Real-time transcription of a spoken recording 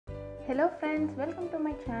Hello friends, welcome to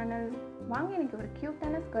my channel. வாங்க இன்னைக்கு ஒரு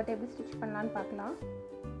கியூட்டான ஸ்கர்ட் எப்படி ஸ்டிட்ச் பண்ணலாம்னு பார்க்கலாம்.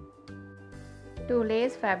 2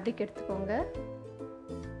 layers fabric எடுத்துக்கோங்க.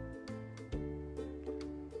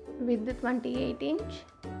 Width 28 inch,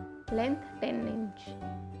 length 10 inch.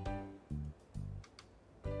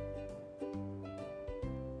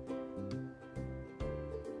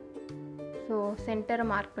 So center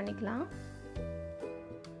mark பண்ணிக்கலாம்.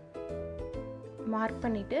 மார்க்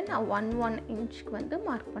பண்ணிட்டு நான் 1 இன்ச்சுக்கு வந்து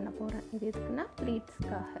மார்க் பண்ண போகிறேன். இது எதுக்குன்னா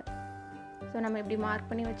ப்ளீட்ஸ்க்காக. ஸோ நம்ம இப்படி மார்க்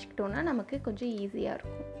பண்ணி வச்சுக்கிட்டோன்னா நமக்கு கொஞ்சம் ஈஸியாக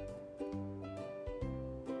இருக்கும்.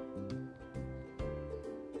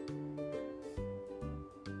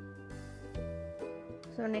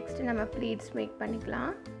 ஸோ நெக்ஸ்ட்டு நம்ம ப்ளீட்ஸ் மேக்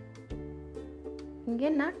பண்ணிக்கலாம்.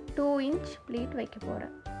 இங்கே நான் 2 இன்ச் ப்ளீட் வைக்க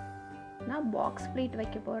போகிறேன். நான் பாக்ஸ் ப்ளீட்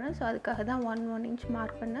வைக்க போகிறேன். ஸோ அதுக்காக தான் 1 இன்ச்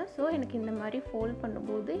மார்க் பண்ணேன். ஸோ எனக்கு இந்த மாதிரி ஃபோல்ட்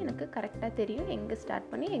பண்ணும்போது எனக்கு கரெக்டாக தெரியும் எங்கே ஸ்டார்ட்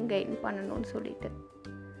பண்ணி எங்கே எண்ட் பண்ணணும்னு சொல்லிட்டு.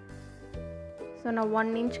 ஸோ நான்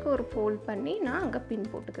 1 இன்ச்சுக்கு ஒரு ஃபோல்ட் பண்ணி நான் அங்கே பின்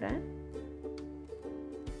போட்டுக்கிறேன்.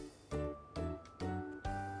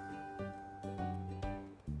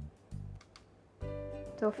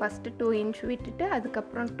 ஸோ ஃபஸ்ட்டு 2 இன்ச் விட்டுட்டு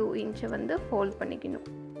அதுக்கப்புறம் 2 இன்ச்சை வந்து ஃபோல்ட் பண்ணிக்கணும்.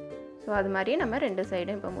 ஸோ அது மாதிரியே நம்ம 2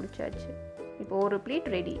 சைடும் இப்போ முடிச்சாச்சு. இப்போ ஒரு ப்ளீட்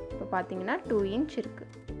ரெடி. இப்போ பார்த்தீங்கன்னா 2 இன்ச்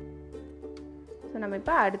இருக்குது. ஸோ நம்ம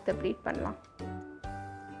இப்போ அடுத்த ப்ளீட் பண்ணலாம்.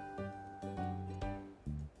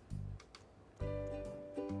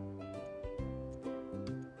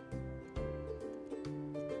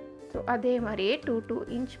 ஸோ அதே மாதிரியே 2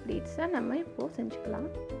 இன்ச் ப்ளீட்ஸை நம்ம இப்போது செஞ்சுக்கலாம்.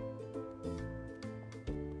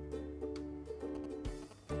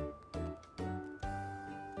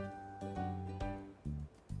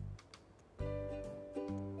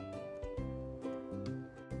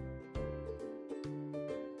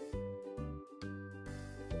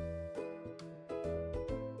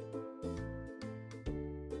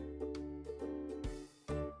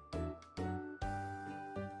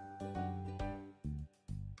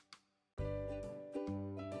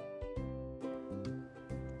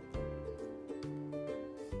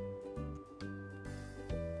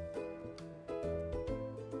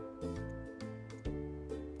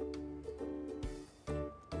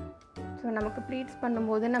 ஸோ நமக்கு ப்ளீட்ஸ்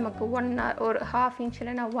பண்ணும்போது நமக்கு ஒரு 1/2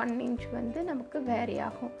 இன்ச்சில் நான் 1 இன்ச் வந்து நமக்கு வேரி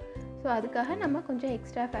ஆகும். ஸோ அதுக்காக நம்ம கொஞ்சம்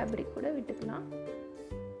எக்ஸ்ட்ரா ஃபேப்ரிக் கூட விட்டுக்கலாம்.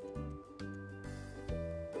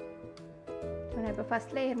 ஸோ நான் இப்போ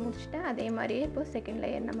ஃபஸ்ட் லேயர் முடிச்சுட்டேன். அதே மாதிரியே இப்போ செகண்ட்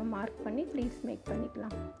லேயர் நம்ம மார்க் பண்ணி ப்ளீட்ஸ் மேக்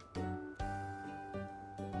பண்ணிக்கலாம்.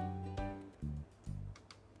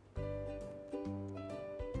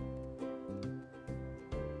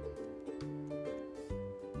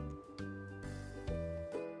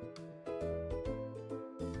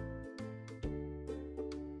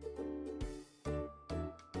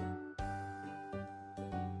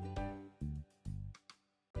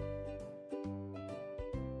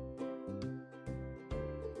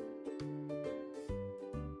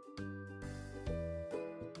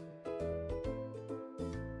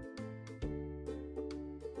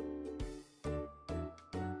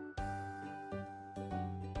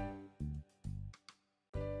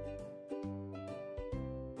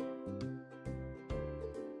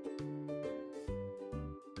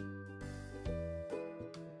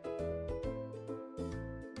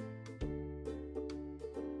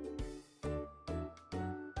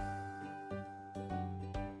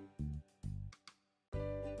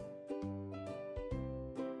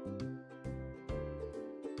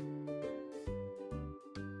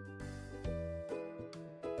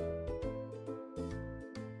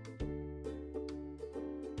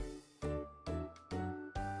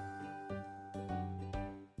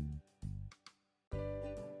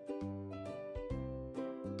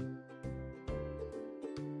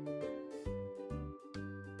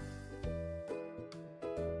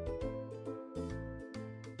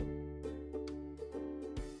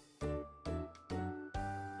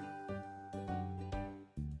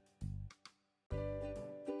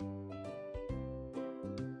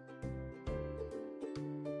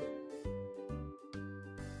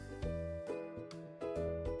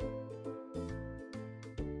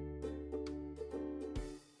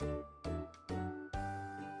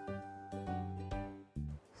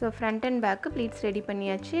 So front and back pleats ready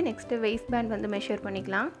பண்ணியாச்சு. நெக்ஸ்ட்டு வெயிஸ்ட் பேண்ட் வந்து மெஷர்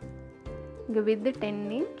பண்ணிக்கலாம். இங்கே வித்து 10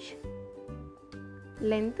 இன்ச்,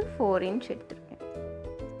 லென்த்து 4 இன்ச் எடுத்துருக்கேன்.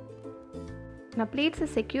 நான் ப்ளீட்ஸை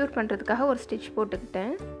செக்யூர் பண்ணுறதுக்காக ஒரு ஸ்டிச்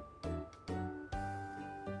போட்டுக்கிட்டேன்.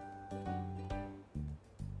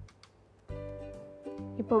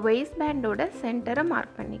 இப்போ வெயிஸ்ட் பேண்டோட சென்டரை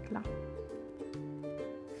மார்க் பண்ணிக்கலாம்.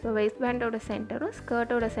 ஸோ வெயிஸ்ட் பேண்டோட சென்டரும்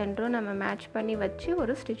ஸ்கர்ட்டோட சென்டரும் நம்ம மேட்ச் பண்ணி வச்சு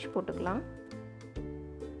ஒரு ஸ்டிச் போட்டுக்கலாம்.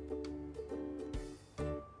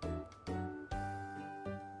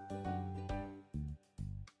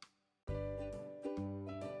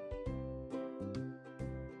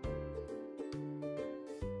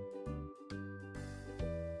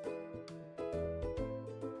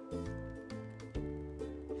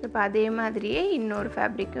 இப்போ அதே மாதிரியே இன்னொரு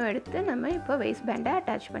ஃபேப்ரிக்கும் எடுத்து நம்ம இப்போ வேஸ்ட் பேண்டை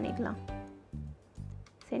அட்டாச் பண்ணிக்கலாம்.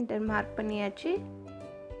 சென்டர் மார்க் பண்ணியாச்சு.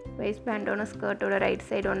 வேஸ்ட் பேண்டோட ஸ்கர்ட்டோட ரைட்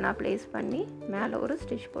சைடு ஒன்றா ப்ளேஸ் பண்ணி மேலே ஒரு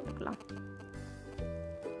ஸ்டிச் போட்டுக்கலாம்.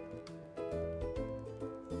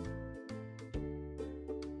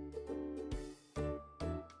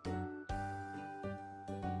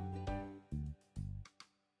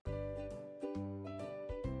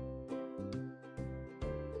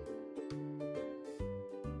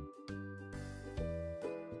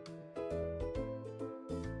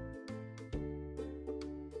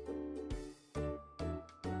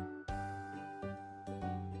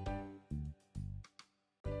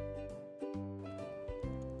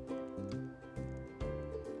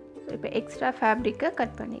 இப்போ எக்ஸ்ட்ரா ஃபேப்ரிக்கை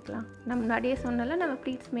கட் பண்ணிக்கலாம். நம்ம முன்னாடியே சொன்னால நம்ம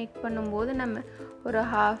ப்ளீட்ஸ் மேக் பண்ணும்போது நம்ம ஒரு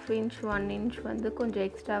 1/2 இன்ச் 1 இன்ச் வந்து கொஞ்சம்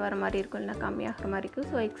எக்ஸ்ட்ரா வர மாதிரி இருக்கும், இல்லைனா கம்மியாகிற மாதிரி இருக்கும்.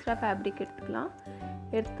 ஸோ எக்ஸ்ட்ரா ஃபேப்ரிக்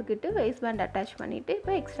எடுத்துக்கிட்டு வேஸ்ட் பேண்ட் அட்டாச் பண்ணிவிட்டு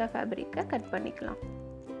இப்போ எக்ஸ்ட்ரா ஃபேப்ரிக்கை கட் பண்ணிக்கலாம்.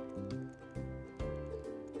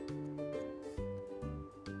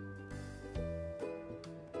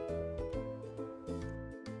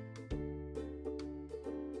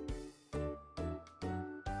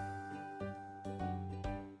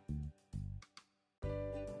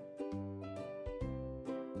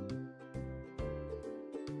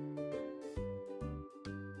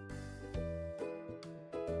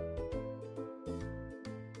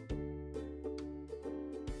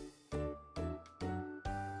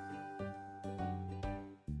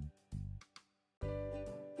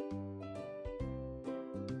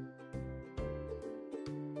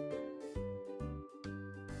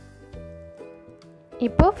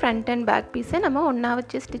 இப்போ ஃப்ரண்ட் அண்ட் பேக் பீஸை நம்ம ஒன்றா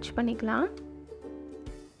வச்சு ஸ்டிச் பண்ணிக்கலாம்.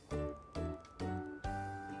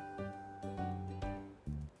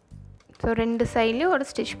 ஸோ 2 சைட்லேயும் ஒரு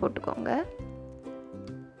ஸ்டிச் போட்டுக்கோங்க.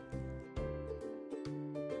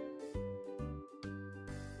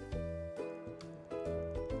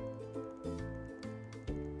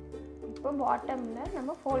 இப்போ பாட்டமில்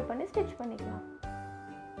நம்ம ஃபோல்ட் பண்ணி ஸ்டிச் பண்ணிக்கலாம்.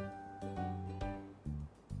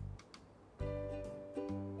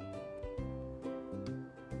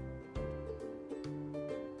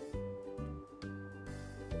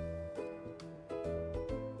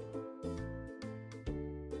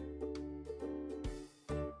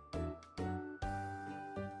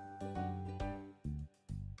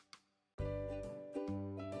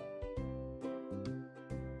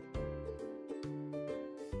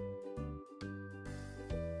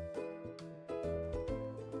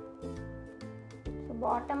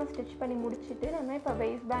 பாட்டமை ஸ்டிச் பண்ணி முடிச்சுட்டு நம்ம இப்போ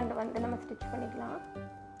வேஸ்ட் பேண்ட் வந்து நம்ம ஸ்டிச் பண்ணிக்கலாம்.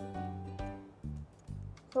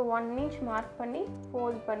 ஸோ 1 இன்ச் மார்க் பண்ணி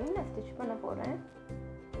ஃபோல்ட் பண்ணி நான் ஸ்டிச் பண்ண போகிறேன்.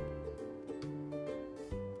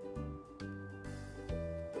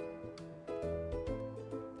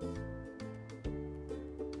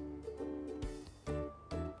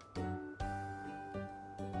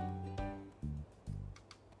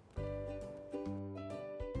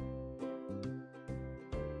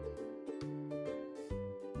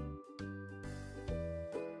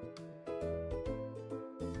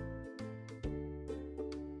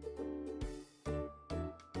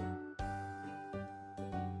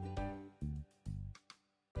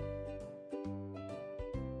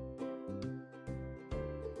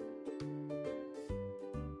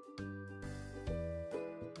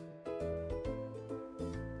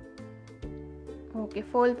 ஓகே,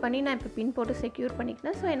 ஃபோல்ட் பண்ணி நான் இப்போ பின் போட்டு செக்யூர்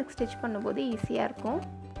பண்ணிக்கிட்டேன். ஸோ எனக்கு ஸ்டிச் பண்ணும்போது ஈஸியாக இருக்கும்.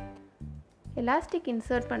 எலாஸ்டிக்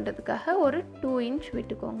இன்சர்ட் பண்ணுறதுக்காக ஒரு 2 இன்ச்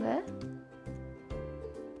விட்டுக்கோங்க.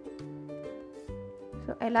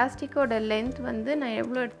 ஸோ எலாஸ்டிக்கோட லென்த் வந்து நான்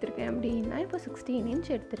எவ்வளோ எடுத்திருக்கேன் அப்படின்னா இப்போ 16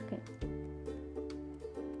 இன்ச் எடுத்திருக்கேன்.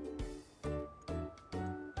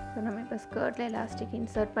 ஸோ நம்ம இப்போ ஸ்கர்ட்டில் எலாஸ்டிக்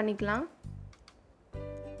இன்சர்ட் பண்ணிக்கலாம்.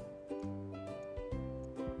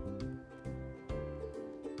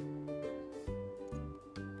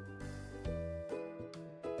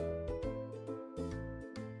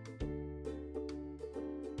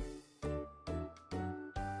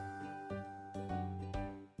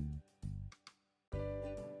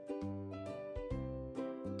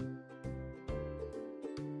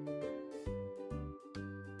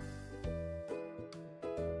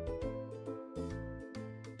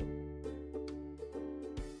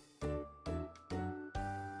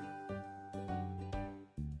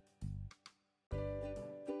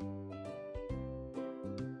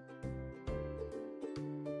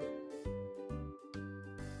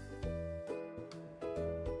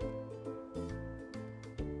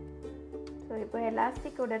 ஸோ இப்போ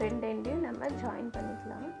எலாஸ்டிக்கோட 2 எண்டையும் நம்ம ஜாயின்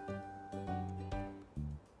பண்ணிக்கலாம்.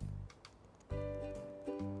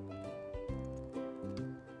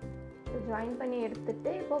 ஜாயின் பண்ணி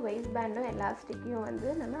எடுத்துட்டு இப்போ வேஸ்ட் பேண்டும் எலாஸ்டிக்கையும் வந்து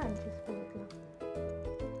நம்ம அட்ஜஸ்ட் பண்ணிக்கலாம்.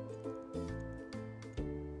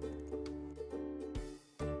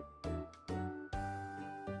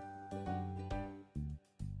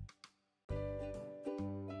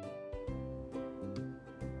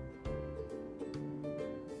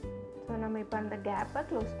 ஸோ நம்ம இப்போ அந்த கேப்பை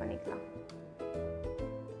க்ளோஸ் பண்ணிக்கலாம்.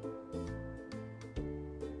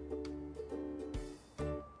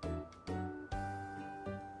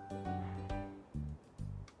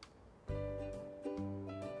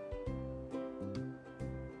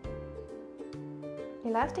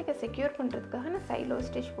 எலாஸ்டிக்கை செக்யூர் பண்ணுறதுக்காக நான் சைடில் ஒரு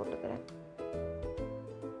ஸ்டிச் போட்டுக்கிறேன்.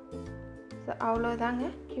 ஸோ அவ்வளோதாங்க,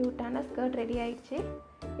 க்யூட்டான ஸ்கர்ட் ரெடி ஆயிடுச்சு.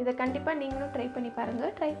 இதை கண்டிப்பாக நீங்களும் ட்ரை பண்ணி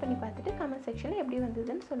பாருங்கள். ட்ரை பண்ணி பார்த்துட்டு கமெண்ட் செக்ஷனில் எப்படி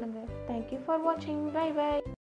வந்ததுன்னு சொல்லுங்கள். தேங்க்யூ ஃபார் வாட்சிங். By by.